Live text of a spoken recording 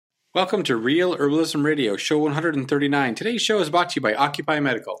Welcome to Real Herbalism Radio, show 139. Today's show is brought to you by Occupy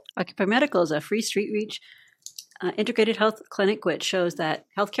Medical. Occupy Medical is a free street reach integrated health clinic which shows that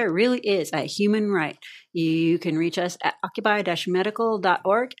healthcare really is a human right. You can reach us at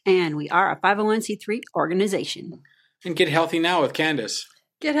occupy-medical.org, and we are a 501c3 organization. And get healthy now with Candace.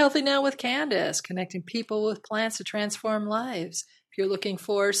 Get healthy now with Candace, connecting people with plants to transform lives. If you're looking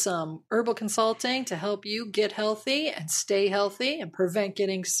for some herbal consulting to help you get healthy and stay healthy and prevent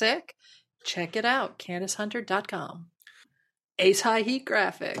getting sick, check it out, CandaceHunter.com. Ace High Heat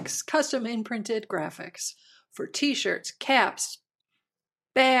Graphics, custom imprinted graphics for t-shirts, caps,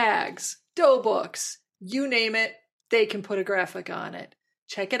 bags, dough books, you name it, they can put a graphic on it.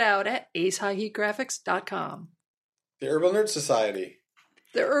 Check it out at acehighheatgraphics.com. The Herbal Nerd Society.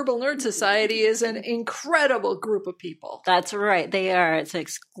 The Herbal Nerd Society is an incredible group of people. That's right. They are. It's an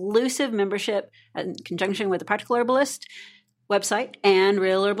exclusive membership in conjunction with the Practical Herbalist website and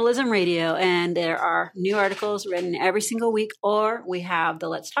Real Herbalism Radio. And there are new articles written every single week, or we have the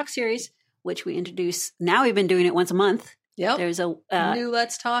Let's Talk series, which we introduce. Now we've been doing it once a month. Yep. There's a new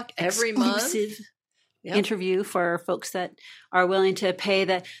Let's Talk every month. Interview for folks that are willing to pay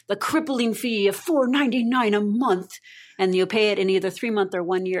the crippling fee of $4.99 a month, and you'll pay it in either 3-month or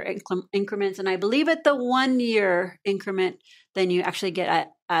 1-year increments. And I believe at the 1-year increment, then you actually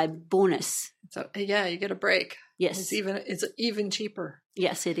get a bonus. So yeah, you get a break. Yes, it's even cheaper.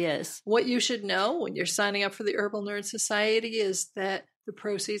 Yes, it is. What you should know when you're signing up for the Herbal Nerd Society is that the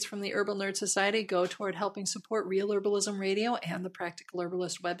proceeds from the Herbal Nerd Society go toward helping support Real Herbalism Radio and the Practical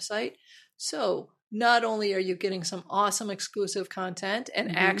Herbalist website. So not only are you getting some awesome exclusive content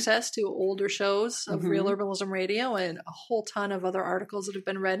and access to older shows of Real Herbalism Radio and a whole ton of other articles that have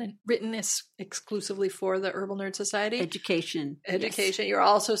been written exclusively for the Herbal Nerd Society. Education. Yes. You're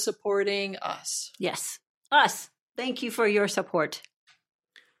also supporting us. Yes. Us. Thank you for your support.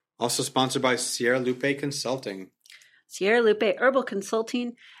 Also sponsored by Sierra Lupe Consulting. Sierra Lupe Herbal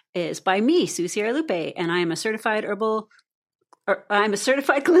Consulting is by me, Sue Sierra Lupe, and I am a certified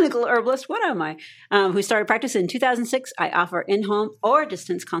clinical herbalist. What am I? Who started practice in 2006. I offer in-home or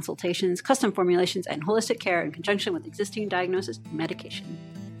distance consultations, custom formulations, and holistic care in conjunction with existing diagnosis and medication.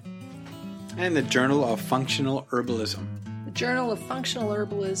 And the Journal of Functional Herbalism. The Journal of Functional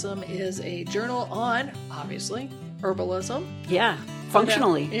Herbalism is a journal on, obviously, herbalism. Yeah,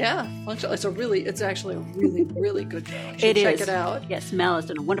 functionally. Functional. It's actually a really, really good journal. You should check it out. Yes, Mel has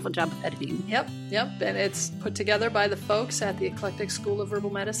done a wonderful job of editing. Yep. And it's put together by the folks at the Eclectic School of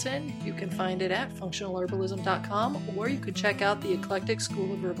Herbal Medicine. You can find it at functionalherbalism.com, or you could check out the Eclectic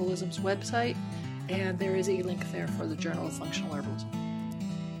School of Herbalism's website, and there is a link there for the Journal of Functional Herbalism.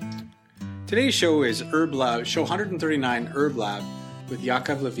 Today's show is Herb Lab, show 139, Herb Lab, with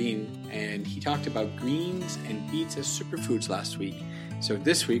Yaakov Levine, and he talked about greens and beets as superfoods last week. So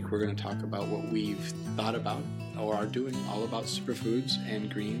this week we're going to talk about what we've thought about or are doing all about superfoods and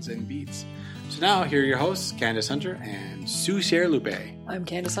greens and beets. So now here are your hosts, Candace Hunter and Sue Sierra Lupe. I'm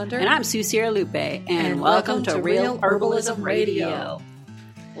Candace Hunter. And I'm Sue Sierra Lupe. And welcome to Real Herbalism Radio.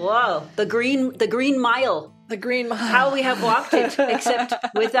 Whoa, the green mile. The Green Mile. How we have walked it, except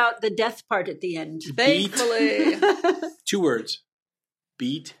without the death part at the end. Thankfully. 2 words.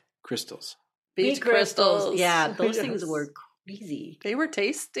 Beet crystals. Beet crystals. Yeah, those things were crazy. They were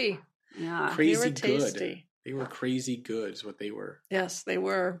tasty. Yeah. Crazy they were good. Tasty. They were crazy good is what they were. Yes, they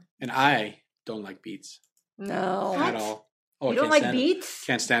were. And I don't like beets. No. At all. Oh, you don't like beets?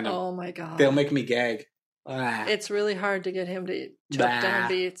 Can't stand them. Oh my God. They'll make me gag. It's really hard to get him to choke down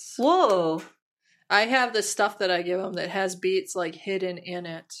beets. Whoa. I have the stuff that I give him that has beets like hidden in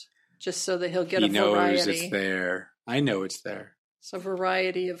it, just so that he'll get a variety. He knows it's there. I know it's there. It's a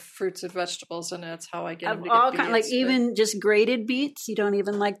variety of fruits and vegetables, and that's how I get him to all get beets. Like even just grated beets? You don't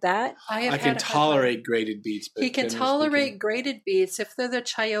even like that? I can tolerate grated beets. But he can tolerate grated beets if they're the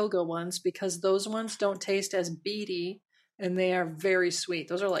Chioggia ones, because those ones don't taste as beety, and they are very sweet.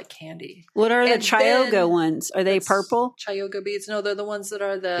 Those are like candy. What are the Chioggia ones? Are they purple? Chioggia beets. No, they're the ones that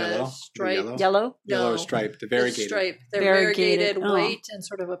are the striped. Yellow? Yellow striped. The variegated. Striped. They're variegated white and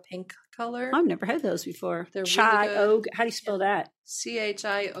sort of a pink color. I've never had those before. They're Chioggia. How do you spell that?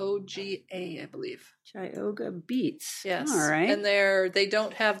 Chiogga, I believe. Chioggia beets. Yes. All right. And they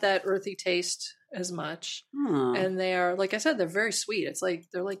don't have that earthy taste as much. And they are, like I said, they're very sweet. It's like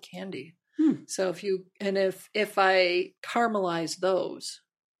they're like candy. So if I caramelize those,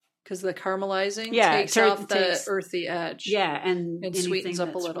 because the caramelizing takes off the earthy edge. Yeah, and sweetens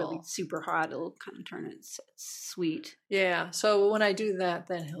up a little. Really super hot, it'll kind of turn it sweet. Yeah, so when I do that,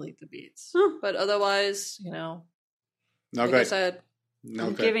 then he'll eat the beets. But otherwise, no like good. I said, No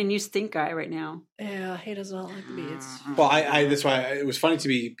I'm good. giving you stink eye right now. Yeah, he does not like the beets. Well, I that's why it was funny to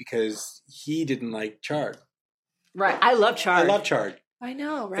me because he didn't like chard. Right. I love chard. I love chard. I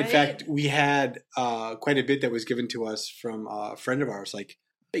know, right? In fact, we had quite a bit that was given to us from a friend of ours, like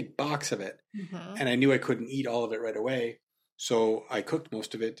a big box of it. Mhm. And I knew I couldn't eat all of it right away. So I cooked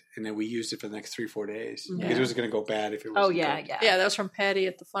most of it, and then we used it for the next 3-4 days because Yeah. it was going to go bad if it was. Oh, yeah, yeah. Yeah, that was from Patty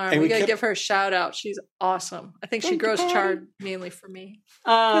at the farm. And We we got to kept- give her a shout out. She's awesome. I think she Thank you, grows Patty. chard mainly for me.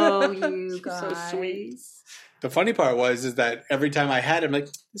 Oh, you She's guys. so sweet. The funny part is that every time I had it, I'm like,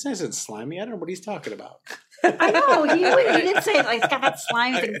 this isn't slimy. I don't know what he's talking about. I know. He did say, like, it's got that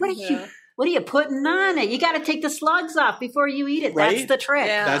slime thing. What are you putting on it? You got to take the slugs off before you eat it. Right? That's the trick.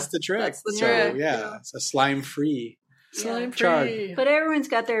 Yeah. That's the trick. That's the so, trick. yeah, it's a slime-free. Slime Chard. free. But everyone's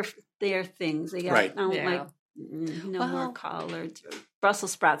got their things. They got, Right. I don't Yeah. like no Well- more collards.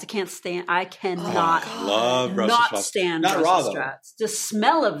 Brussels sprouts. I cannot Oh, love Brussels not sprouts. stand Not raw, Brussels though. sprouts. The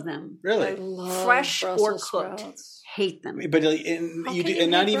smell of them. I Really? love Fresh or Brussels cooked. sprouts. Hate them. But How and can you do, you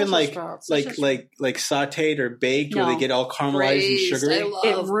and not hate even Brussels like sprouts? like That's like like sautéed or baked where No. they get all caramelized Braised. and sugary. I love It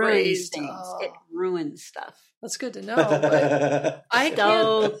ruins braised. things. Oh, It ruins stuff. that's good to know. But I can't.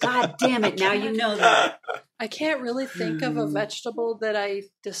 Oh, God damn it. Now you know that. I can't really think of a vegetable that I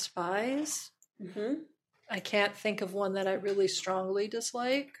despise. Mm-hmm. I can't think of one that I really strongly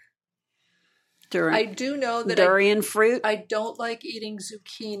dislike. I Durian, do know that durian fruit. I don't like eating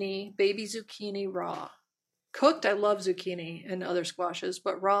zucchini, baby zucchini raw. Cooked, I love zucchini and other squashes,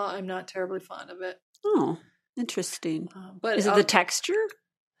 but raw, I'm not terribly fond of it. Oh, interesting. But Is it the texture?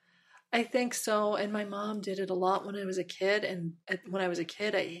 I think so. And my mom did it a lot when I was a kid. And when I was a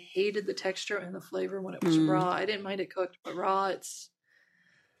kid, I hated the texture and the flavor when it was raw. I didn't mind it cooked, but raw, it's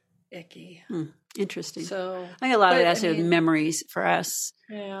icky. Interesting. So, I think a lot of but, it has to do I with mean- memories for us.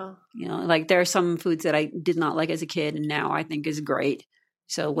 yeah. You know, like there are some foods that I did not like as a kid, and now I think is great.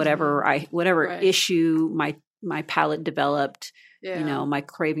 So whatever Right. issue my palate developed, Yeah. you know, my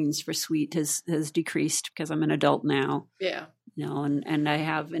cravings for sweet has decreased because I'm an adult now. Yeah. You know, and I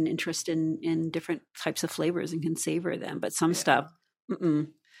have an interest in different types of flavors and can savor them. But some stuff,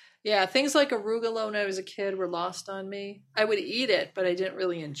 Yeah. Things like arugula when I was a kid were lost on me. I would eat it, but I didn't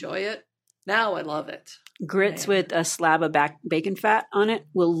really enjoy it. Now I love it. grits Man. with a slab of bacon fat on it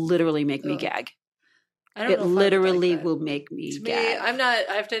will literally make me Ugh. gag. I don't It know if I would literally like that. will make me To me, gag. I'm not.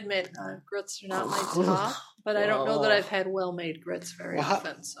 I have to admit, grits are not my top. But I don't know that I've had well-made grits very Well, how-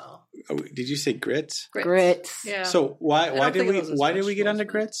 often. So Oh, did you say grits? Grits. Yeah. So why don't did think of we those as why did we get vegetables, onto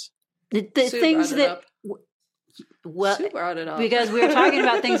but- grits? The Sue things brought it that up. well Sue brought it up because we were talking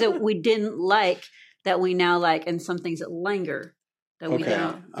about things that we didn't like that we now like, and some things that linger that we Okay,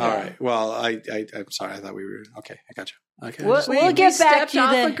 don't. all right. Well, I'm sorry. I thought we were okay. I got you. Okay. What- We, We'll we get back stepped to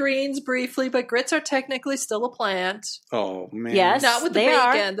off the- of greens briefly, but grits are technically still a plant. Oh man. Yes. Not with the they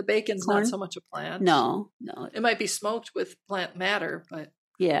are. bacon. The bacon's Corn. not so much a plant. No, It might be smoked with plant matter, but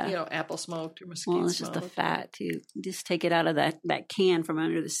yeah. you know, apple smoked or mesquite Well, it's just smoked. the fat too. Just take it out of that can from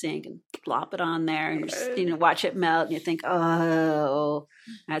under the sink and plop it on there, and you just watch it melt, and you think, "Oh,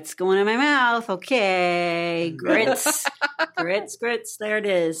 that's going in my mouth." Okay, grits, grits. There it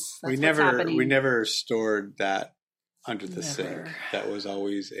is. That's we what's never happening. stored that under the sink. Never. That was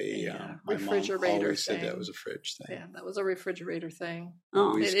always a Yeah, my mom refrigerator always said thing. that was a fridge thing. Yeah, that was a refrigerator thing. Oh,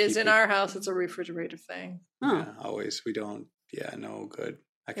 Always It is keep in our house. It's a refrigerator thing. oh. Yeah, always. We don't. Yeah, no good.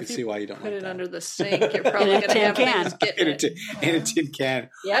 I can If you see why you don't Put like it that. under the sink. You're probably In a going to tin have can. things get in a it. tin, in a tin can.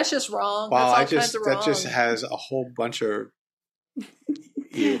 Yeah, it's just wrong. Wow, That's all kinds of wrong. that just has a whole bunch of.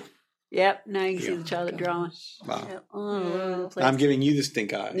 Ew. Yep. Now you can see Yeah. the child drawing. Wow. Yeah, all over the place. I'm giving you the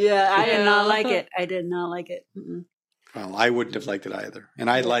stink eye. Yeah, I did not Yeah. like it. I did not like it. Mm-mm. Well, I wouldn't have liked it either, and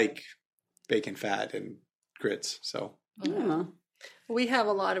I like bacon fat and grits. So Oh. We have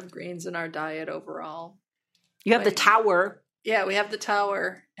a lot of greens in our diet overall. You have the Like- tower. Yeah, we have the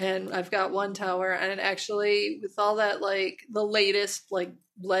tower, and I've got one tower, and actually, with all that, like the latest, like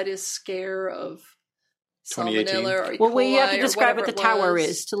lettuce scare of 2018. salmonella or E. Well, we have coli to or describe what whatever the it tower was.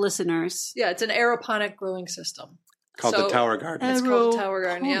 is to listeners. Yeah, it's an aeroponic growing system. called So- the Tower Garden. It's called the Tower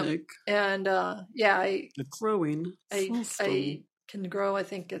Garden, yeah. Aeroponic And yeah, growing. I can grow. I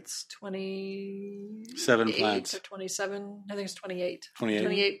think it's 28 7 plants. or 27. I think it's 28. 28.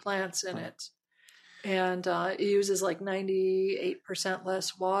 28 plants in it. And it uses like 98%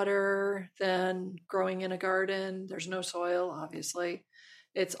 less water than growing in a garden. There's no soil, obviously.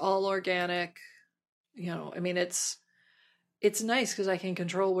 It's all organic. You know, I mean, it's nice because I can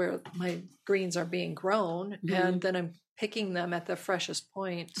control where my greens are being grown, Mhm. and then I'm picking them at the freshest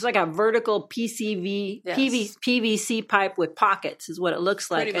point. It's like a vertical Yes. PVC pipe with pockets is what it looks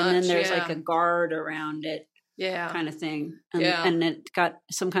like. Pretty And then much, there's yeah. like a guard around it. kind of thing. And, Yeah. and it got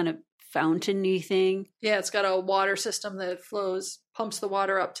some kind of fountain-y thing. Yeah, it's got a water system that pumps the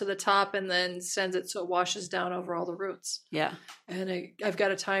water up to the top and then sends it so it washes down over all the roots. Yeah. And I've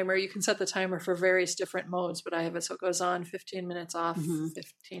got a timer. You can set the timer for various different modes, but I have it so it goes on 15 minutes off,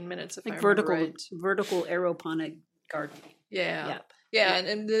 15 minutes if I remember right. Vertical aeroponic gardening. Yeah. Yep. Yeah, and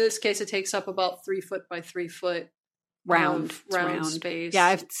in this case, it takes up about 3 foot by 3 foot round space. Yeah,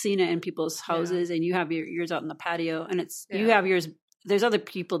 I've seen it in people's houses, and you have yours out in the patio, and you have yours. There's other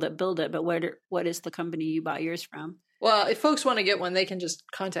people that build it, but what is the company you bought yours from? Well, if folks want to get one, they can just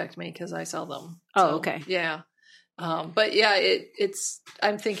contact me because I sell them. Oh, okay. Yeah. But yeah, it's.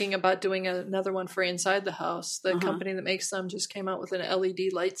 I'm thinking about doing another one for inside the house. The company that makes them just came out with an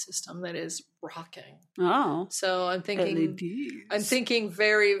LED light system that is rocking. Oh, so I'm thinking. LEDs. I'm thinking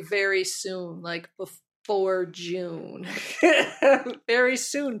very, very soon, like before June. Very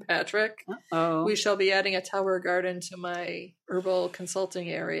soon, Patrick. Oh, we shall be adding a tower garden to my herbal consulting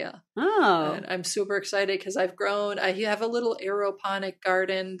area. Oh, and I'm super excited because I have a little aeroponic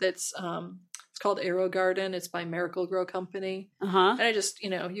garden that's it's called Aero Garden. It's by Miracle Grow Company. And I just,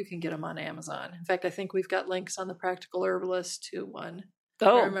 you can get them on Amazon. In fact, I think we've got links on the Practical Herbalist to one. If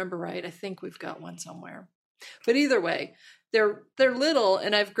I remember right. I think we've got one somewhere. But either way, they're little,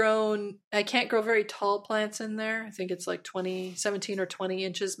 and I can't grow very tall plants in there. I think it's like 17 or 20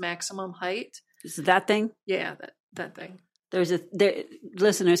 inches maximum height. Is it that thing? Yeah, that thing.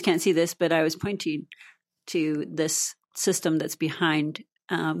 Listeners can't see this, but I was pointing to this system that's behind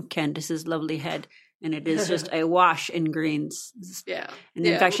Candace's lovely head, and it is just a wash in greens. Yeah. And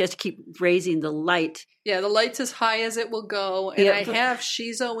in fact, she has to keep raising the light. Yeah, the light's as high as it will go. And I have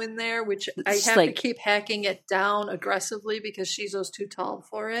Shiso in there, which I have to keep hacking it down aggressively because Shiso's too tall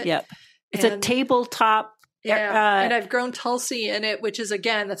for it. Yep. It's a tabletop. Yeah, and I've grown Tulsi in it, which is,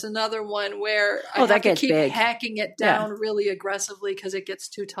 again, that's another one where I have to keep hacking it down really aggressively because it gets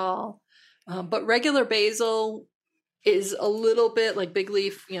too tall. But regular basil is a little bit like big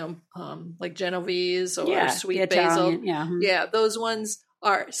leaf, like Genovese or sweet basil. Yeah, those ones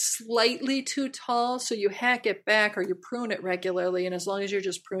are slightly too tall, so you hack it back or you prune it regularly, and as long as you're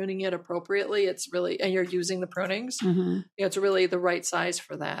just pruning it appropriately, and you're using the prunings, it's really the right size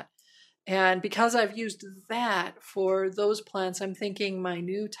for that. And because I've used that for those plants, I'm thinking my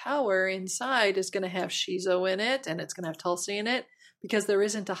new tower inside is going to have Shiso in it, and it's going to have Tulsi in it, because there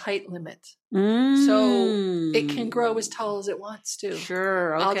isn't a height limit. So it can grow as tall as it wants to.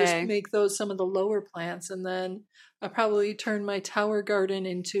 Sure, okay. I'll just make those some of the lower plants, and then I'll probably turn my tower garden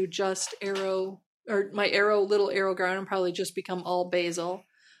into just my little arrow garden probably just become all basil.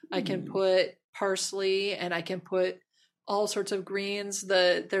 I can put parsley, and I can put all sorts of greens.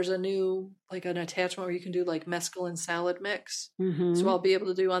 There's a new, like an attachment where you can do like mesclun salad mix. So I'll be able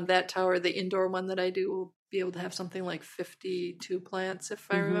to do on that tower, the indoor one that I do will be able to have something like 52 plants, if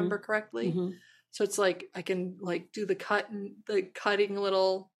I remember correctly. So it's like I can like do the cutting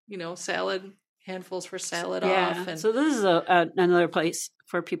little, salad handfuls for salad off. And so this is another place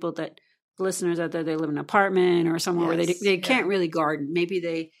for people listeners out there, they live in an apartment or somewhere where they can't really garden. Maybe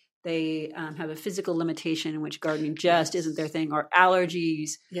they have a physical limitation in which gardening just isn't their thing, or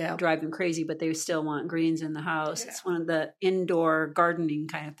allergies drive them crazy, but they still want greens in the house. It's one of the indoor gardening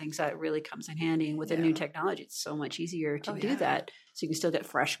kind of things that really comes in handy. And with the new technology, it's so much easier to do that. So you can still get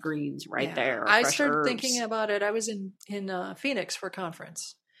fresh greens there. I started thinking about it. I was in Phoenix for a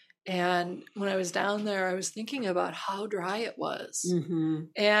conference. And when I was down there, I was thinking about how dry it was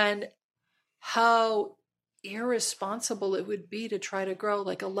and how irresponsible it would be to try to grow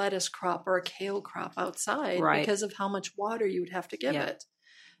like a lettuce crop or a kale crop outside because of how much water you would have to give it.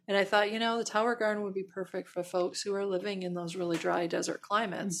 And I thought, the tower garden would be perfect for folks who are living in those really dry desert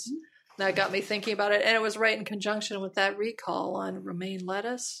climates. That got me thinking about it. And it was right in conjunction with that recall on romaine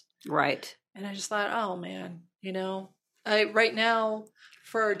lettuce. Right. And I just thought, oh man, right now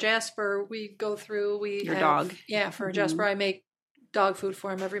for Jasper, dog. Yeah, for Jasper, I make dog food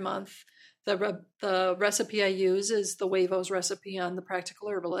for him every month. The recipe I use is the Huevos recipe on the Practical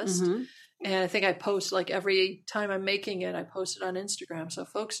Herbalist. And I think I post like every time I'm making it, I post it on Instagram. So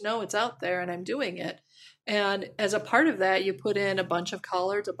folks know it's out there and I'm doing it. And as a part of that, you put in a bunch of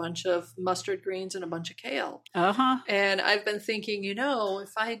collards, a bunch of mustard greens, and a bunch of kale. And I've been thinking,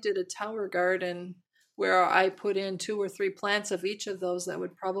 if I did a tower garden where I put in 2 or 3 plants of each of those, that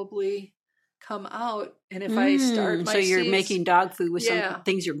would probably come out. And if I start my you're seeds, making dog food with some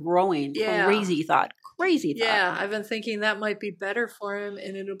things you're growing. Crazy thought. Yeah, I've been thinking that might be better for him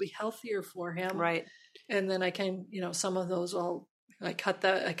and it'll be healthier for him. Right. And then I can, some of those I cut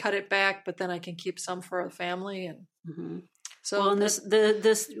it back, but then I can keep some for the family. And So well, and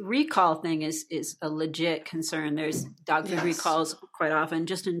this recall thing is a legit concern. There's dog food recalls quite often.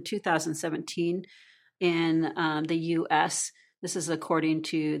 Just in 2017 in the U.S., this is according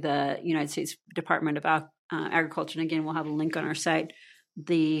to the United States Department of Agriculture. And again, we'll have a link on our site.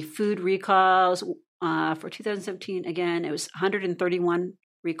 The food recalls for 2017, again, it was 131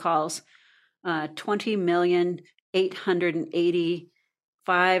 recalls,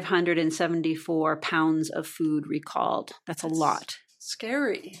 20,880,574 pounds of food recalled. That's a lot.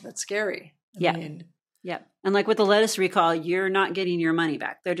 Scary. That's scary. I mean, yeah. And like with the lettuce recall, you're not getting your money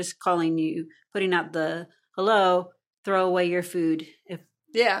back. They're just calling you, putting out the hello, throw away your food.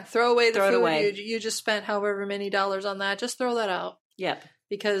 Throw away the food. You just spent however many dollars on that. Just throw that out. Yep.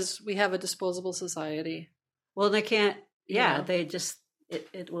 Because we have a disposable society. Well, they can't. Yeah, they just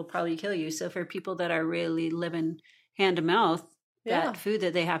it will probably kill you. So for people that are really living hand to mouth, that food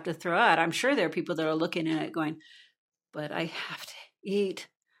that they have to throw out, I'm sure there are people that are looking at it going, "But I have to eat."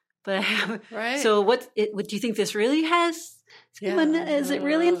 But I have. Right. So what do you think this really has? Is it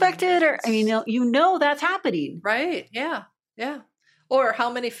really infected? Or I mean, that's happening, right? Yeah, yeah. Or how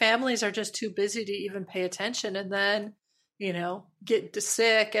many families are just too busy to even pay attention, and then get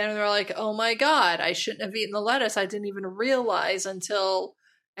sick, and they're like, "Oh my God, I shouldn't have eaten the lettuce. I didn't even realize until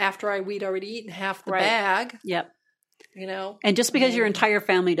after we'd already eaten half the bag." Yep. And just because your entire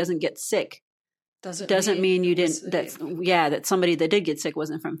family doesn't get sick doesn't mean you didn't. That somebody that did get sick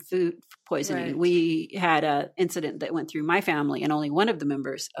wasn't from food poisoning. Right. We had an incident that went through my family, and only one of the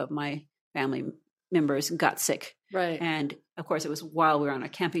members of my family members got sick. Right. And of course, it was while we were on a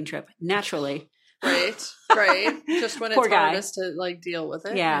camping trip. Naturally. Right. Just when it's hardest to deal with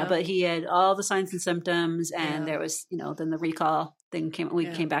it. Yeah, but he had all the signs and symptoms, and there was, then the recall thing came. We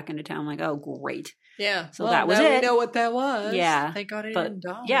came back into town. I'm like, oh, great. Yeah. So that was it. We know what that was. Yeah. Thank God it didn't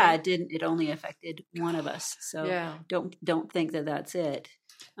die. Yeah, it didn't. It only affected one of us. So don't think that that's it.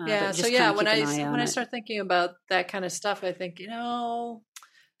 When I start thinking about that kind of stuff, I think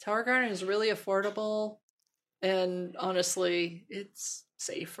Tower Garden is really affordable, and honestly, it's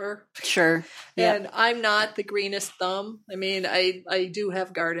safer. Sure. And I'm not the greenest thumb. I mean, I do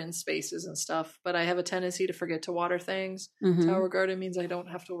have garden spaces and stuff, but I have a tendency to forget to water things. Mm-hmm. Tower Garden means I don't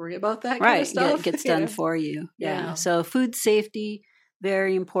have to worry about that kind of stuff. Right. It gets done for you. Yeah. So food safety,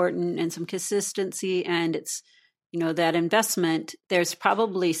 very important, and some consistency. And it's, that investment, there's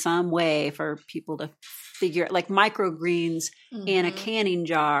probably some way for people to figure like microgreens in a canning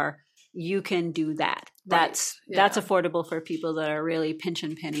jar. You can do that. That's affordable for people that are really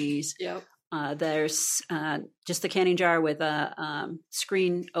pinching pennies. Yep. There's just the canning jar with a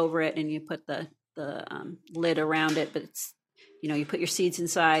screen over it, and you put the lid around it. But it's you put your seeds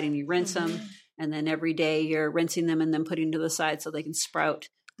inside and you rinse them, and then every day you're rinsing them and then putting to the side so they can sprout.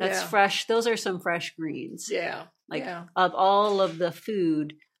 That's fresh. Those are some fresh greens. Yeah. Of all of the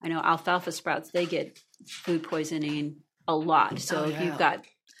food, I know alfalfa sprouts, they get food poisoning a lot. So if you've got.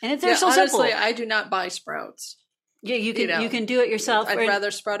 And they're so honestly, simple. I do not buy sprouts. Yeah, you can do it yourself. I'd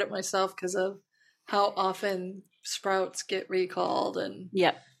rather sprout it myself because of how often sprouts get recalled. And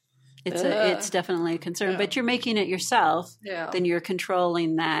it's definitely a concern. But you're making it yourself. Yeah. Then you're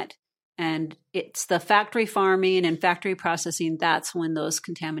controlling that, and it's the factory farming and factory processing. That's when those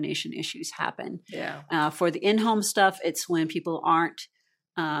contamination issues happen. Yeah. For the in-home stuff, it's when people aren't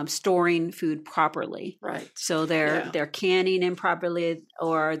storing food properly. Right. So they're canning improperly,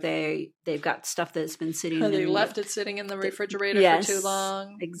 or they've got stuff that's been sitting. They left it sitting in the refrigerator for too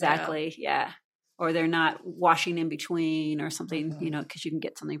long. Exactly. Yeah. Or they're not washing in between or something, because you can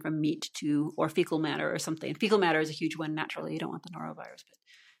get something from meat or fecal matter or something. Fecal matter is a huge one naturally. You don't want the norovirus,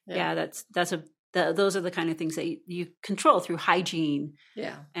 but those are the kind of things that you control through hygiene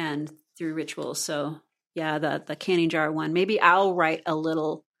and through rituals. So the canning jar one. Maybe I'll write a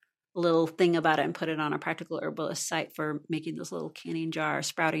little thing about it and put it on a Practical Herbalist site for making those little canning jars,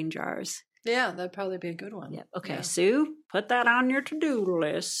 sprouting jars. Yeah, that'd probably be a good one. Yeah. Okay, Sue, put that on your to-do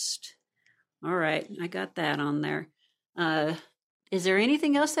list. All right, I got that on there. Is there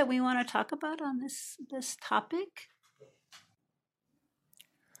anything else that we want to talk about on this topic?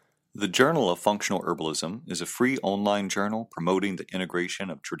 The Journal of Functional Herbalism is a free online journal promoting the integration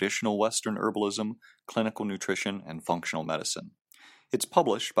of traditional Western herbalism, clinical nutrition, and functional medicine. It's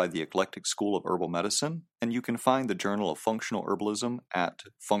published by the Eclectic School of Herbal Medicine, and you can find the Journal of Functional Herbalism at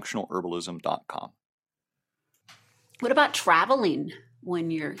functionalherbalism.com. What about traveling?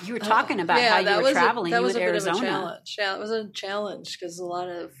 When you were talking about how you were traveling, that was a bit Arizona. of a challenge. Yeah, it was a challenge because a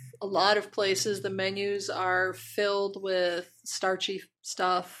lot of places the menus are filled with starchy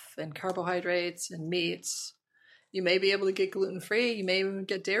stuff and carbohydrates and meats, You may be able to get gluten-free, you may even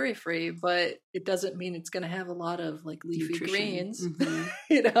get dairy-free, but it doesn't mean it's going to have a lot of like leafy Nutrition. greens, Mhm.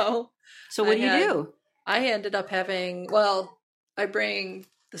 you know? So what do you do? I ended up having, I bring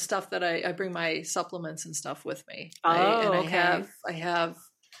the stuff that I bring my supplements and stuff with me. Okay.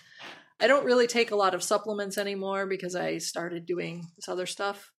 I don't really take a lot of supplements anymore because I started doing this other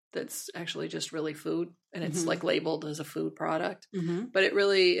stuff that's actually just really food, and it's Mhm. like labeled as a food product. Mm-hmm. But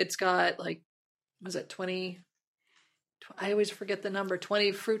it's got like, was it 20? I always forget the number.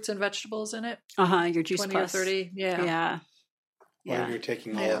 20 fruits and vegetables in it. Your Juice 20 Plus. or 30. Yeah. Yeah. Well, if you're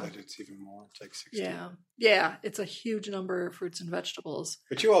taking all of it, it's even more. It's like 60. Yeah. It's a huge number of fruits and vegetables.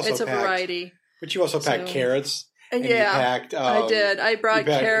 But you also it's a variety. But you also packed carrots. And you packed, I did. I brought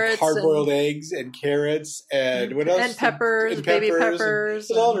carrots, hard-boiled eggs, and carrots, and what else? And peppers, baby peppers.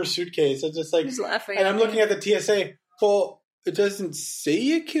 It's all in her suitcase. It's just like, he's laughing. And I'm looking at the TSA. Well, it doesn't say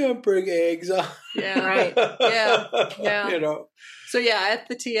you can't bring eggs. Yeah, right. Yeah. You know. So at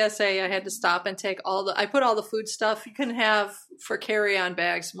the TSA, I had to stop and take I put all the food stuff. You can have for carry-on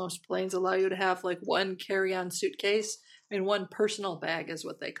bags. Most planes allow you to have like one carry-on suitcase and one personal bag is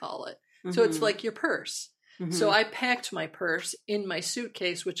what they call it. Mm-hmm. So it's like your purse. Mm-hmm. So I packed my purse in my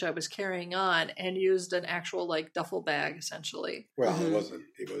suitcase, which I was carrying on, and used an actual like duffel bag, essentially. Well, it wasn't.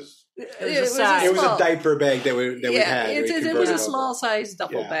 It was a a diaper bag that we had. It was a small size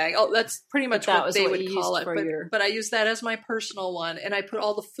duffel bag. Oh, that's pretty much what they would call it. But I used that as my personal one, and I put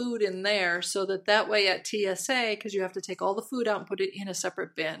all the food in there so that way at TSA, because you have to take all the food out and put it in a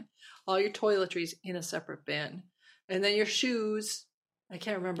separate bin, all your toiletries in a separate bin, and then your shoes. I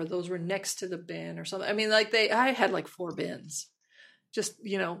can't remember. Those were next to the bin or something. I mean, I had like 4 bins. Just,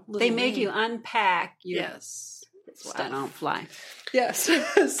 they make you unpack your stuff. That don't fly. Yes.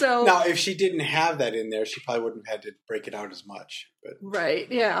 So now, if she didn't have that in there, she probably wouldn't have had to break it out as much. But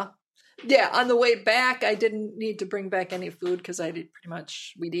right. Yeah. Yeah. On the way back, I didn't need to bring back any food because I did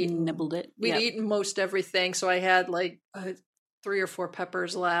we'd nibbled it. We'd eaten most everything. So I had like 3 or 4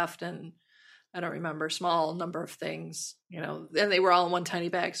 peppers left, and I don't remember, small number of things, and they were all in one tiny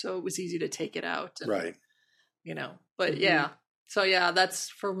bag. So it was easy to take it out. And, right. But So that's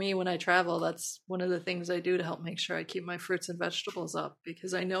for me when I travel, that's one of the things I do to help make sure I keep my fruits and vegetables up,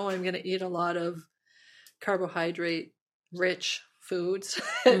 because I know I'm going to eat a lot of carbohydrate rich foods,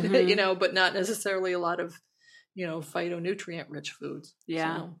 but not necessarily a lot of, phytonutrient rich foods.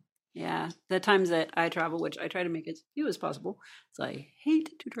 Yeah. So. Yeah. The times that I travel, which I try to make as few as possible, so I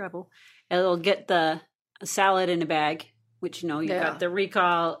hate to travel. It'll get the salad in a bag, which, you've got the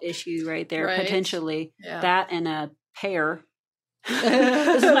recall issue right there, potentially. Yeah. That and a pear.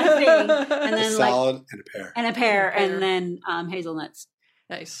 This is my thing. And then salad and a pear. And a pear. And then hazelnuts.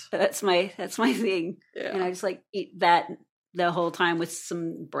 Nice. That's my thing. Yeah. And I just eat that the whole time with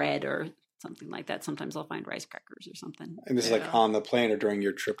some bread or something like that. Sometimes I'll find rice crackers or something. And this is like on the plane or during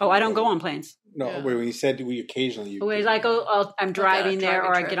your trip? Oh, I don't go on planes. No, when you said we occasionally... I'm driving there,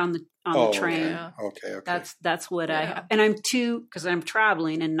 or I get on the train. Okay. That's what I have. And because I'm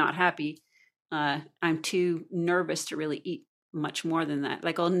traveling and not happy, I'm too nervous to really eat much more than that.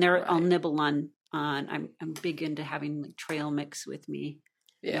 Like I'll nibble on I'm big into having like trail mix with me.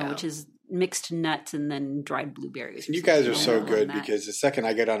 Which is mixed nuts and then dried blueberries. You guys are so good, because the second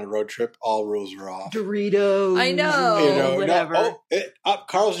I get on a road trip, all rules are off. Doritos. I know. Whatever. Up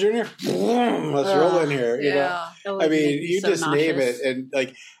Carl's Jr. Let's roll in here. I mean, you just name it. And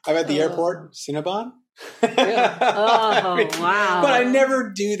like, I'm at the airport, Cinnabon. Wow. But I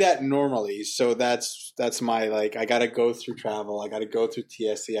never do that normally. So that's my, I got to go through travel. I got to go through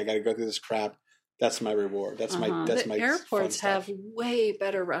TSC. I got to go through this crap. That's my reward. That's my airports have way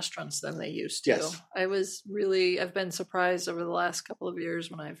better restaurants than they used to. Yes. I've been surprised over the last couple of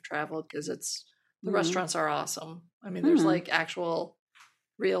years when I've traveled, because the restaurants are awesome. I mean, there's actual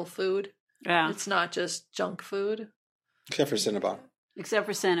real food. Yeah. It's not just junk food. Except for Cinnabon.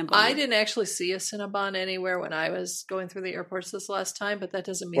 I didn't actually see a Cinnabon anywhere when I was going through the airports this last time, but that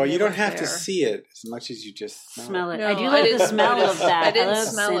doesn't mean. Well, you don't have to see it as much as you just smell it. No, I do like the smell of that. I didn't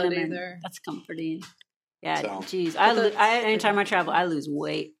smell it either. That's comforting. Yeah, geez. Anytime I travel, I lose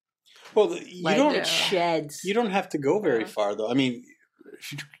weight. Well, you sheds. You don't have to go very far, though. I mean,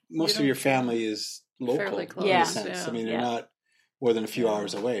 most of your family is local. Fairly close. In a sense. I mean, they're not more than a few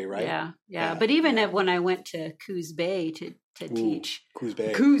hours away, right? Yeah. But even when I went to Coos Bay to teach. Coos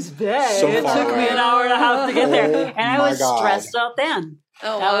Bay. So it took me an hour and a half to get there. And I was stressed out then.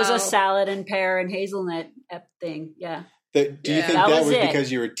 That was a salad and pear and hazelnut thing. Yeah. Do you think that was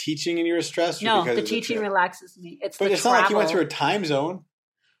because you were teaching and you were stressed? No, the teaching relaxes me. But it's not like you went through a time zone.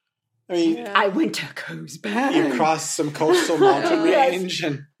 I mean, Yeah. I went to Coos Bay. you cross some coastal mountain Yes. range,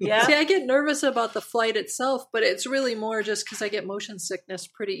 and Yeah. See, I get nervous about the flight itself, but it's really more just because I get motion sickness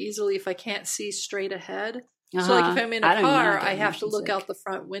pretty easily if I can't see straight ahead. So, like, if I'm in a car, I have to look out the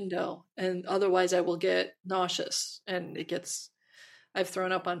front window, and otherwise, I will get nauseous, and I've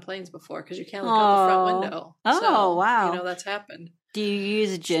thrown up on planes before because you can't look out the front window. Oh, So, wow. You know, that's happened. Do you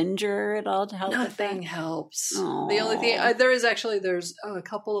use ginger at all to help with Nothing that? helps. Aw. The only thing there's a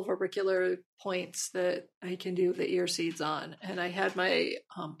couple of auricular points that I can do the ear seeds on, and I had my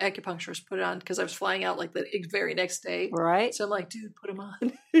acupuncturist put it on because I was flying out like the very next day. Right. So I'm like, dude, put them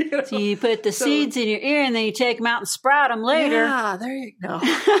on. You know? So you put the So- seeds in your ear and then you take them out and sprout them later. Yeah, there you go.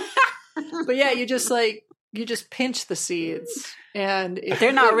 But yeah, you just pinch the seeds, and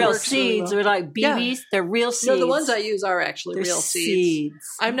They're not it real works really seeds. well. They're like Yeah. BBs. They're real seeds. No, the ones I use are actually They're real seeds.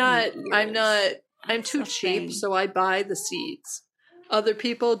 I'm Ears. too That's a cheap, thing. so I buy the seeds. Other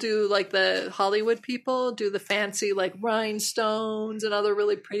people do, like the Hollywood people do the fancy like rhinestones and other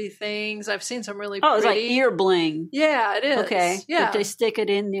really pretty things. I've seen some really Oh, it's like pretty. ear bling. Yeah, it is. Okay. Yeah. But they stick it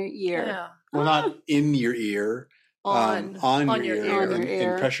in their ear. Yeah. well, not in your ear, On your your ear, ear. On your in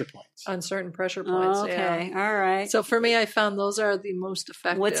ear. pressure points. on certain pressure points. Okay. Yeah. All right. So for me, I found those are the most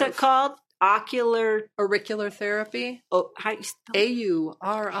effective. What's it called? Ocular. Auricular therapy. Oh, how do you spell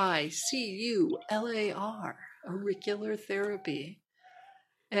AURICULAR. Auricular therapy.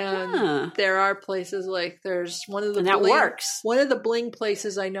 And Huh. there are places like there's one of the And that bling, works. One of the bling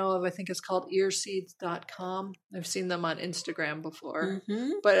places I know of, I think it's called earseeds.com. I've seen them on Instagram before.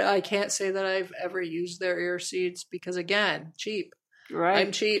 Mm-hmm. But I can't say that I've ever used their ear seeds because again, cheap. Right.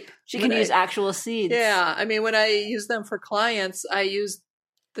 I'm cheap. She can When use I- actual seeds. Yeah, I mean when I use them for clients, I use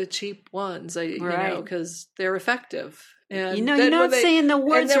the cheap ones. Right. Because they're effective. And You know, then you're when not saying the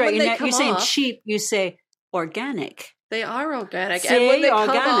words then right. when You're, they not, you're come saying off- cheap. You say organic. They are organic. See, And when they come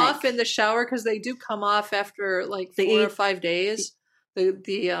organic. off in the shower, because they do come off after like They 4 or eat- 5 days, the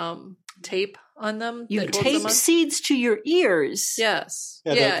tape on them. You that holds them tape on- seeds to your ears. Yes.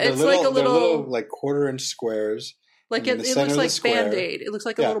 Yeah, Yeah, they're it's like a they're little, like quarter-inch squares. like in it the center looks of the like square. Band-Aid. It looks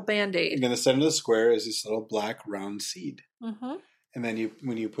like a Yeah. little Band-Aid. And in the center of the square is this little black round seed. Mm-hmm. And then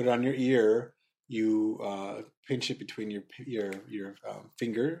when you put it on your ear, you pinch it between your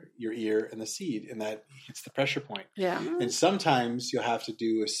finger, your ear, and the seed, and that hits the pressure point. Yeah. And sometimes you'll have to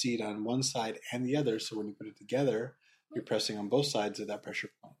do a seed on one side and the other. So when you put it together, you're pressing on both sides of that pressure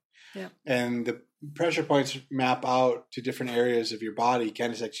point. Yeah. And the pressure points map out to different areas of your body.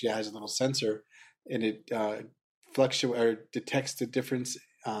 Candace actually has a little sensor, and it detects the difference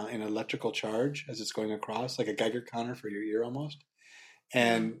in electrical charge as it's going across, like a Geiger counter for your ear almost.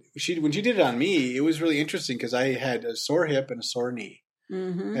 And when she did it on me, it was really interesting because I had a sore hip and a sore knee,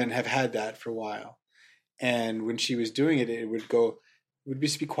 Mm-hmm. and have had that for a while. And when she was doing it, it would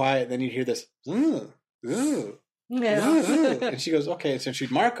just be quiet. Then you'd hear this, "Ugh, ugh, Yeah. ugh." And she goes, okay. So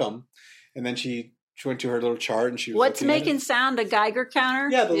she'd mark them, and then she went to her little chart and she was What's looking at making it. sound? A Geiger counter?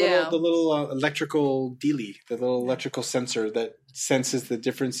 Yeah, the Yeah. little electrical dealie, the little electrical sensor that senses the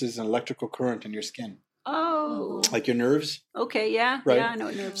differences in electrical current in your skin, Oh. like your nerves. Okay. Yeah. Right. Yeah. I know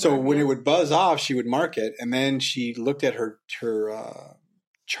what nerves So are, when yeah. it would buzz off, she would mark it, and then she looked at her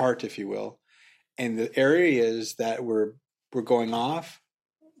chart, if you will, and the areas that were going off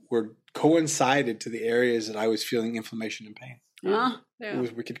were coincided to the areas that I was feeling inflammation and pain. Huh? It Yeah.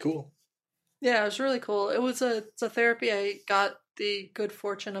 was wicked cool. Yeah, it was really cool. It's a therapy I got the good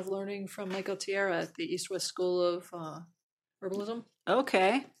fortune of learning from Michael Tierra at the East West School of Herbalism.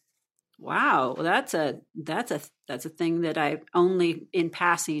 Okay. Wow. Well, that's a thing that I've only in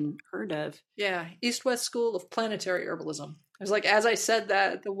passing heard of. Yeah, East West School of Planetary Herbalism. I was like, as I said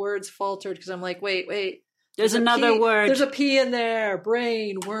that, the words faltered because I'm like, wait. There's a another P- word. There's a P in there.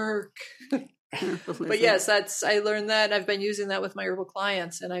 Brain, work. But yes, I learned that, and I've been using that with my herbal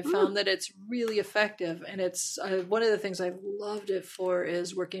clients, and I found that it's really effective. And it's one of the things I've loved it for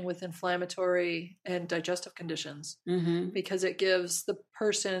is working with inflammatory and digestive conditions, Mm-hmm. because it gives the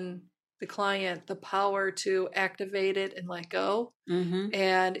person, the client, the power to activate it and let go, Mm-hmm.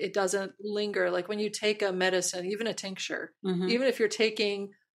 and it doesn't linger. Like when you take a medicine, even a tincture, Mm-hmm. even if you're taking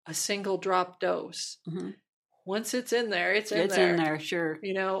a single drop dose, Mhm. once it's in there, it's in It's there. in there, sure.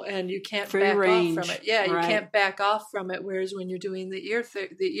 You know, and you can't Free back range, off from it. Yeah, you right. can't back off from it. Whereas when you're doing the ear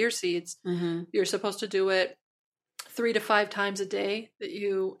seeds, Mm-hmm. you're supposed to do it 3 to 5 times a day that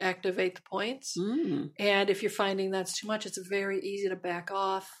you activate the points. Mm. And if you're finding that's too much, it's very easy to back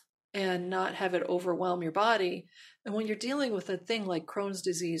off and not have it overwhelm your body. And when you're dealing with a thing like Crohn's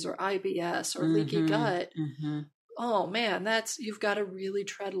disease or IBS or leaky Mhm. gut, Mm-hmm. oh man, you've got to really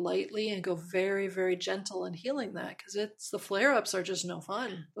tread lightly and go very, very gentle in healing that, because the flare-ups are just no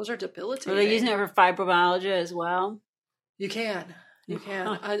fun. Those are debilitating. Are they using it for fibromyalgia as well? You can.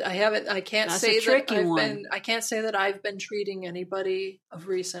 Huh. I haven't. I can't That's say a tricky that one. I can't say that I've been treating anybody of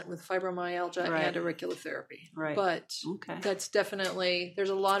recent with fibromyalgia Right. and auricular therapy. Right. But Okay. that's definitely, there's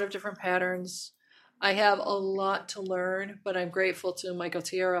a lot of different patterns. I have a lot to learn, but I'm grateful to Michael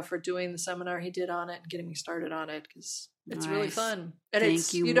Tierra for doing the seminar he did on it and getting me started on it, because it's really Nice. fun. And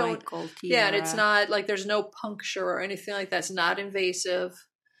Thank you, don't. Michael Yeah, and it's Tierra. not like there's no puncture or anything like that. It's not invasive,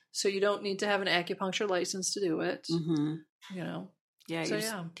 so you don't need to have an acupuncture license to do it. Mm-hmm. You know. Yeah, So, you're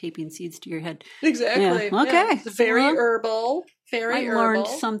just yeah. taping seeds to your head. Exactly. Yeah. Okay. It's very Well, herbal. Very I herbal. learned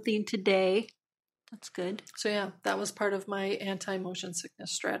something today. That's good. So yeah, that was part of my anti-motion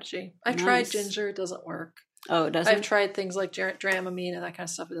sickness strategy. I've tried Nice. ginger; it doesn't work. Oh, it doesn't? I've tried things like Dramamine and that kind of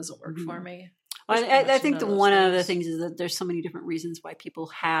stuff. It doesn't work for Mhm. me. Well, There's I pretty think much none of one those of the things is that there's so many different reasons why people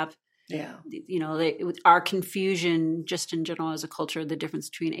have, Yeah. you know, our confusion just in general as a culture, the difference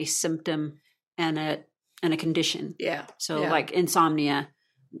between a symptom and a condition. Yeah. So Yeah. like insomnia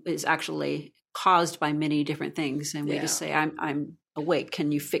is actually caused by many different things. And we Yeah. just say, I'm awake.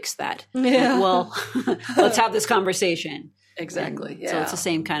 Can you fix that? Yeah. Like, well, let's have this conversation. Exactly. And Yeah. So it's the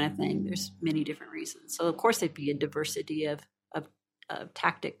same kind of thing. There's many different reasons. So of course there'd be a diversity of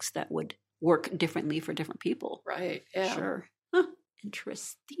tactics that would work differently for different people. Right. Yeah. Sure. Huh.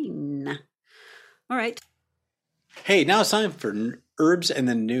 Interesting. All right. Hey, now it's time for Herbs and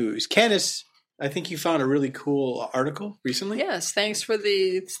the News. Candace, I think you found a really cool article recently. Yes. Thanks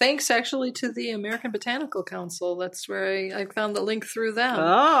actually to the American Botanical Council. That's where I found the link through them.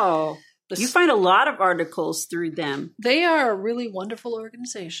 Oh, The you find a lot of articles through them. They are a really wonderful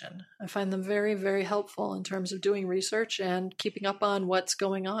organization. I find them very, very helpful in terms of doing research and keeping up on what's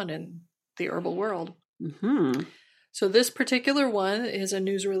going on in the herbal world. Mm-hmm. So this particular one is a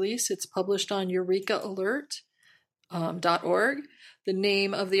news release. It's published on EurekaAlert.org. The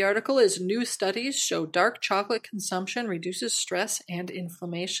name of the article is New Studies Show Dark Chocolate Consumption Reduces Stress and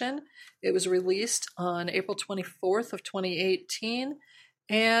Inflammation. It was released on April 24th of 2018.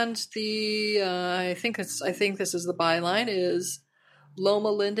 And I think this is the byline, is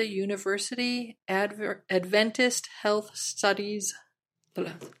Loma Linda University Adventist Health Studies.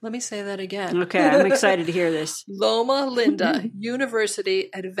 Let me say that again. Okay, I'm excited to hear this. Loma Linda University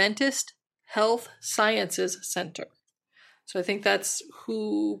Adventist Health Sciences Center. So I think that's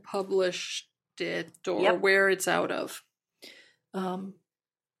who published it or Yep. where it's out of.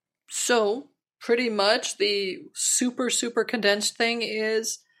 So pretty much the super, super condensed thing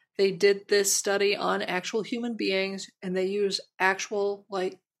is they did this study on actual human beings, and they use actual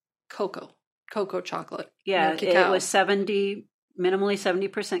like cocoa chocolate. Yeah, cacao. it was minimally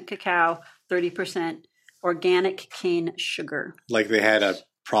 70% cacao, 30% organic cane sugar. Like they had a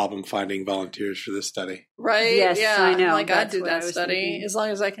problem finding volunteers for this study. Right? Yes, yeah. I know. Like I'd That's do what I that was study thinking. as long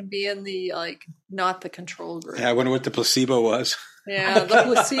as I can be in the not the control group. Yeah, I wonder what the placebo was. Yeah, the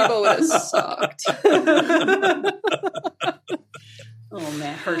placebo would have sucked. Oh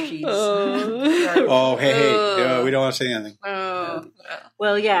man, Hershey's. Oh, hey, we don't want to say anything.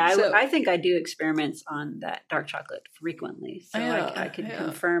 Well, yeah, So- I think I do experiments on that dark chocolate frequently, so I can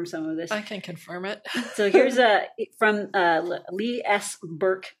confirm some of this. I can confirm it. So here's from Lee S.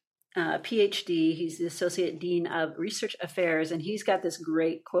 Burke, PhD. He's the Associate Dean of Research Affairs, and he's got this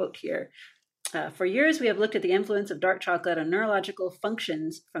great quote here. For years, we have looked at the influence of dark chocolate on neurological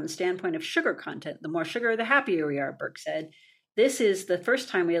functions from the standpoint of sugar content. The more sugar, the happier we are, Burke said. This is the first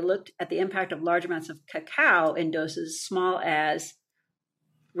time we had looked at the impact of large amounts of cacao in doses small as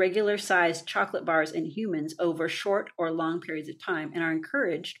regular-sized chocolate bars in humans over short or long periods of time, and are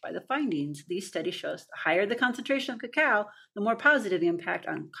encouraged by the findings. These studies show us the higher the concentration of cacao, the more positive the impact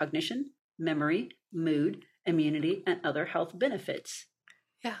on cognition, memory, mood, immunity, and other health benefits.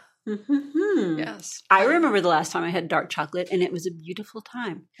 Yeah. Mm-hmm. Yes. I remember the last time I had dark chocolate, and it was a beautiful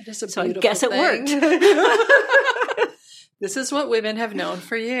time. It is a So I beautiful guess it thing. worked. This is what women have known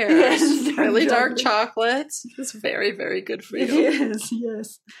for years. Yes, really dark chocolate. chocolate. It's very, very good for It you. is,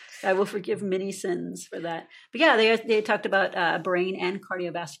 yes. I will forgive many sins for that. But yeah, they talked about brain and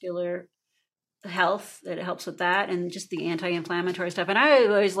cardiovascular health, that it helps with that, and just the anti-inflammatory stuff. And I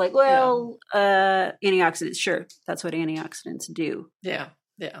was like, well, antioxidants, sure, that's what antioxidants do. Yeah.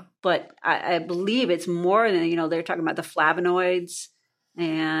 Yeah. But I believe it's more than, they're talking about the flavonoids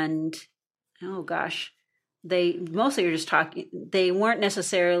and, oh gosh, they mostly are just talking, they weren't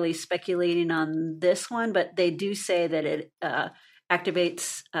necessarily speculating on this one, but they do say that it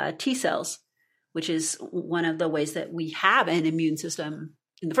activates T cells, which is one of the ways that we have an immune system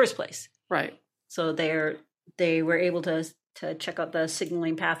in the first place. Right. So they're they were able to check out the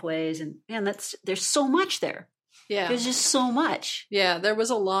signaling pathways, and man, there's so much there. Yeah. There's just so much. Yeah, there was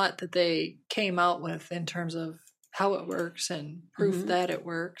a lot that they came out with in terms of how it works and proof that it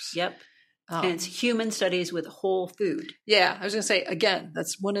works. Yep. And it's human studies with whole food. Yeah, I was going to say, again,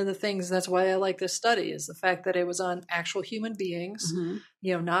 that's one of the things, that's why I like this study, is the fact that it was on actual human beings,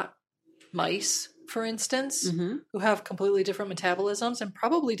 not mice, for instance, who have completely different metabolisms and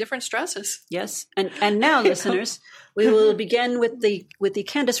probably different stresses. Yes. And now, listeners, we will begin with the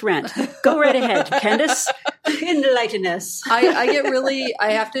Candace rant. Go right ahead, Candace. Enlighten us. I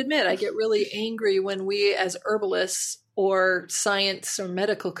have to admit, I get really angry when we as herbalists or science or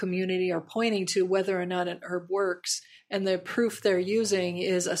medical community are pointing to whether or not an herb works, and the proof they're using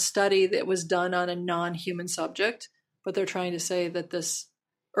is a study that was done on a non-human subject, but they're trying to say that this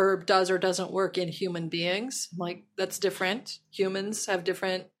herb does or doesn't work in human beings. Like, that's different. Humans have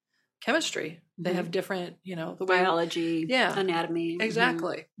different chemistry. They have different, the way, biology, anatomy.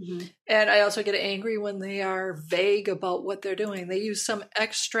 Exactly. And I also get angry when they are vague about what they're doing. They use some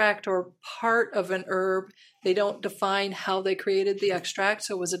extract or part of an herb. They don't define how they created the extract.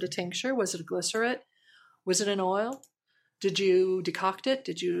 So was it a tincture? Was it a glycerate? Was it an oil? Did you decoct it?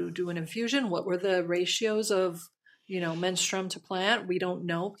 Did you do an infusion? What were the ratios of menstruum to plant? We don't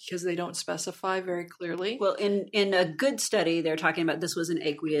know because they don't specify very clearly. Well, in a good study, they're talking about this was an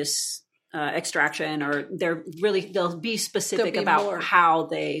aqueous extraction, or they'll be specific about how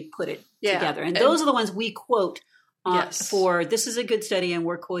they put it together. And those are the ones we quote for this is a good study, and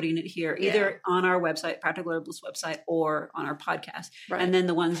we're quoting it here, either on our website, Practical Herbalist website, or on our podcast. Right. And then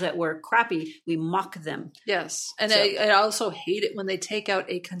the ones that were crappy, we mock them. Yes. And I also hate it when they take out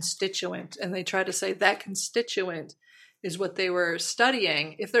a constituent and they try to say that constituent is what they were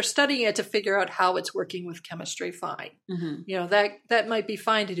studying. If they're studying it to figure out how it's working with chemistry, fine. That might be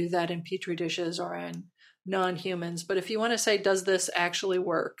fine to do that in petri dishes or in non-humans. But if you want to say, does this actually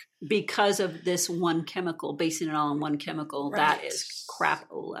work? Because of this one chemical, basing it all on one chemical, that is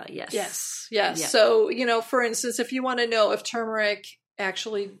crapola. Yes. Yep. So, for instance, if you want to know if turmeric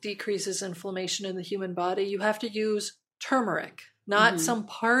actually decreases inflammation in the human body, you have to use turmeric. Not some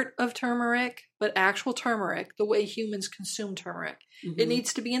part of turmeric, but actual turmeric, the way humans consume turmeric. It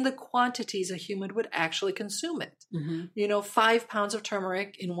needs to be in the quantities a human would actually consume it. 5 pounds of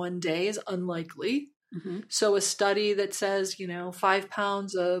turmeric in one day is unlikely. So a study that says, 5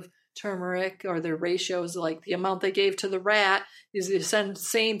 pounds of turmeric, or their ratios, like the amount they gave to the rat, is the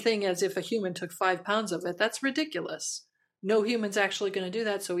same thing as if a human took 5 pounds of it. That's ridiculous. No human's actually going to do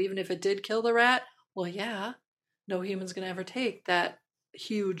that. So even if it did kill the rat, no human's going to ever take that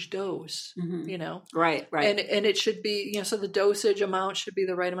huge dose, Right. And it should be, so the dosage amount should be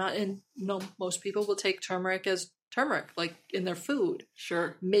the right amount. And most people will take turmeric as turmeric, like in their food.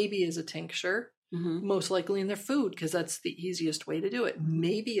 Sure. Maybe as a tincture, most likely in their food, because that's the easiest way to do it.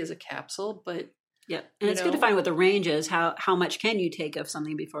 Maybe as a capsule, but yeah. And it's good to find what the range is. How much can you take of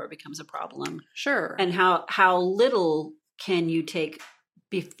something before it becomes a problem? Sure. And how little can you take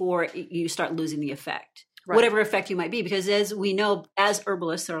before you start losing the effect? Right. Whatever effect you might be, because as we know, as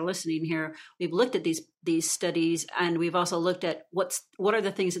herbalists that are listening here, we've looked at these studies, and we've also looked at what are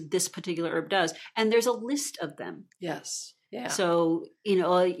the things that this particular herb does, and there's a list of them. Yes. Yeah. So,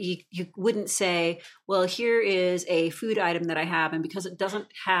 you wouldn't say, well, here is a food item that I have, and because it doesn't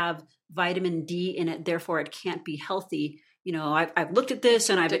have vitamin D in it, therefore it can't be healthy. I've looked at this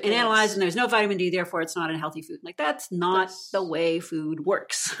and I've analyzed, and there's no vitamin D, therefore it's not a healthy food. Like, that's not the way food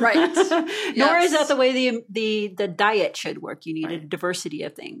works. Right. Nor is that the way the diet should work. You need a diversity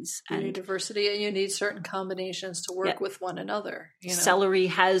of things. You need diversity, and you need certain combinations to work with one another. Celery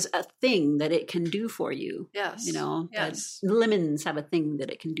has a thing that it can do for you. Yes. Lemons have a thing that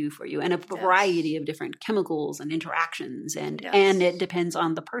it can do for you, and a variety of different chemicals and interactions. And it depends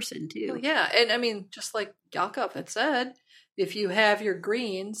on the person too. Well, yeah. And I mean, just like Yakov had said, if you have your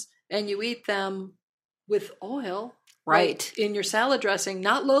greens and you eat them with oil, right, in your salad dressing,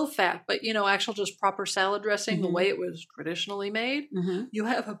 not low fat, but actual just proper salad dressing, the way it was traditionally made, you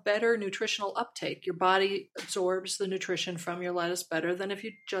have a better nutritional uptake. Your body absorbs the nutrition from your lettuce better than if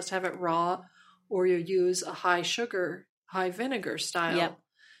you just have it raw, or you use a high sugar, high vinegar style. Yep.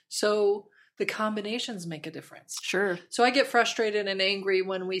 So the combinations make a difference. Sure. So I get frustrated and angry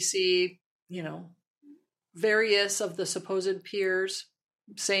when we see, various of the supposed peers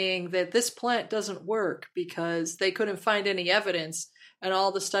saying that this plant doesn't work because they couldn't find any evidence, and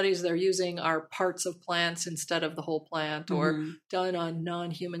all the studies they're using are parts of plants instead of the whole plant, or done on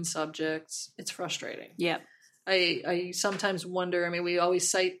non-human subjects. It's frustrating. Yeah. I sometimes wonder, we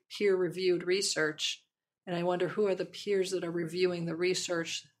always cite peer-reviewed research, and I wonder who are the peers that are reviewing the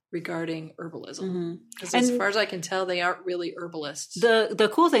research regarding herbalism. Mhm. Because And- as far as I can tell, they aren't really herbalists. The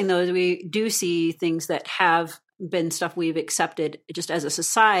cool thing though is we do see things that have been stuff we've accepted just as a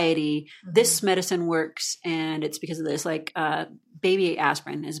society. Mhm. This medicine works, and it's because of this. Like baby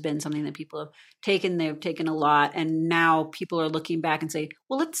aspirin has been something that people have taken. They've taken a lot, and now people are looking back and say,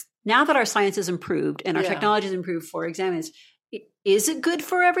 "Well, now that our science has improved and our Yeah. technology has improved for exams, is it good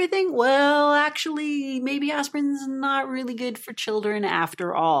for everything? Well, actually, maybe aspirin's not really good for children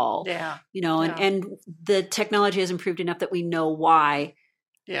after all." Yeah. And the technology has improved enough that we know why.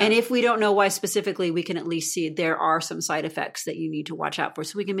 Yeah. And if we don't know why specifically, we can at least see there are some side effects that you need to watch out for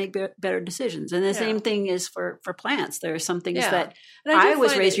so we can make better decisions. And the same thing is for plants. There are some things that And I do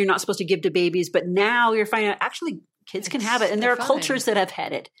was find raised it- you're not supposed to give to babies, but now you're finding out actually kids can have it. And there are They're cultures fine. that have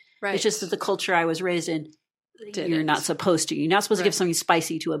had it. Right. It's just that the culture I was raised in, you're Didn't. not supposed to. You're not supposed to give Right. something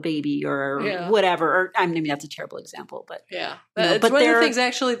spicy to a baby or Yeah. whatever. Or I mean, that's a terrible example, but Yeah. No, It's but one of there- the things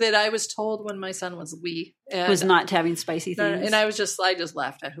actually that I was told when my son was wee. And was not having spicy No, things. and I just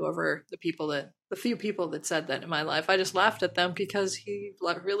laughed at the few people that said that in my life. I just laughed at them because he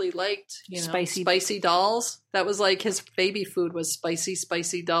really liked, spicy dolls. That was like his baby food was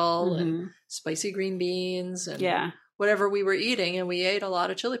spicy doll and spicy green beans and Yeah. whatever we were eating. And we ate a lot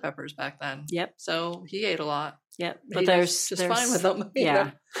of chili peppers back then. Yep. So he ate a lot. Yep. He But was there's just fine with them. you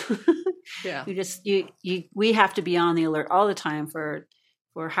Yeah. know? Yeah. We have to be on the alert all the time for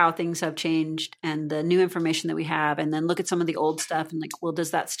how things have changed and the new information that we have, and then look at some of the old stuff and like, well,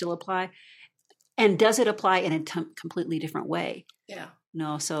 does that still apply? And does it apply in a completely different way? Yeah.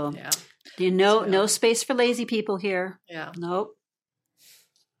 No. So Yeah. no space for lazy people here. Yeah. Nope.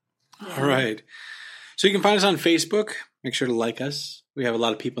 All right. So you can find us on Facebook. Make sure to like us. We have a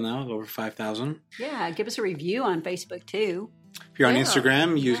lot of people now, over 5,000. Yeah. Give us a review on Facebook too. If you're on Yeah.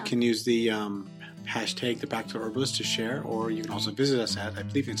 Instagram, you Yeah. can use the hashtag The Practical Herbalist to share, or you can also visit us at, I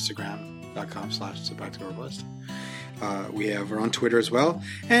believe, Instagram.com/The Practical Herbalist. We're on Twitter as well.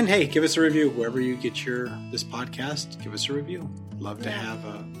 And hey, give us a review wherever you get this podcast. Give us a review. Love to have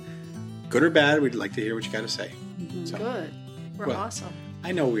good or bad. We'd like to hear what you got to say. So, Good. We're Well, awesome.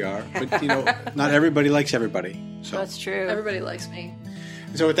 I know we are, but not everybody likes everybody. So, That's true. Everybody likes me.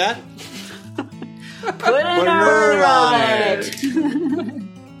 so with that, Put an Put an herb herb on on it.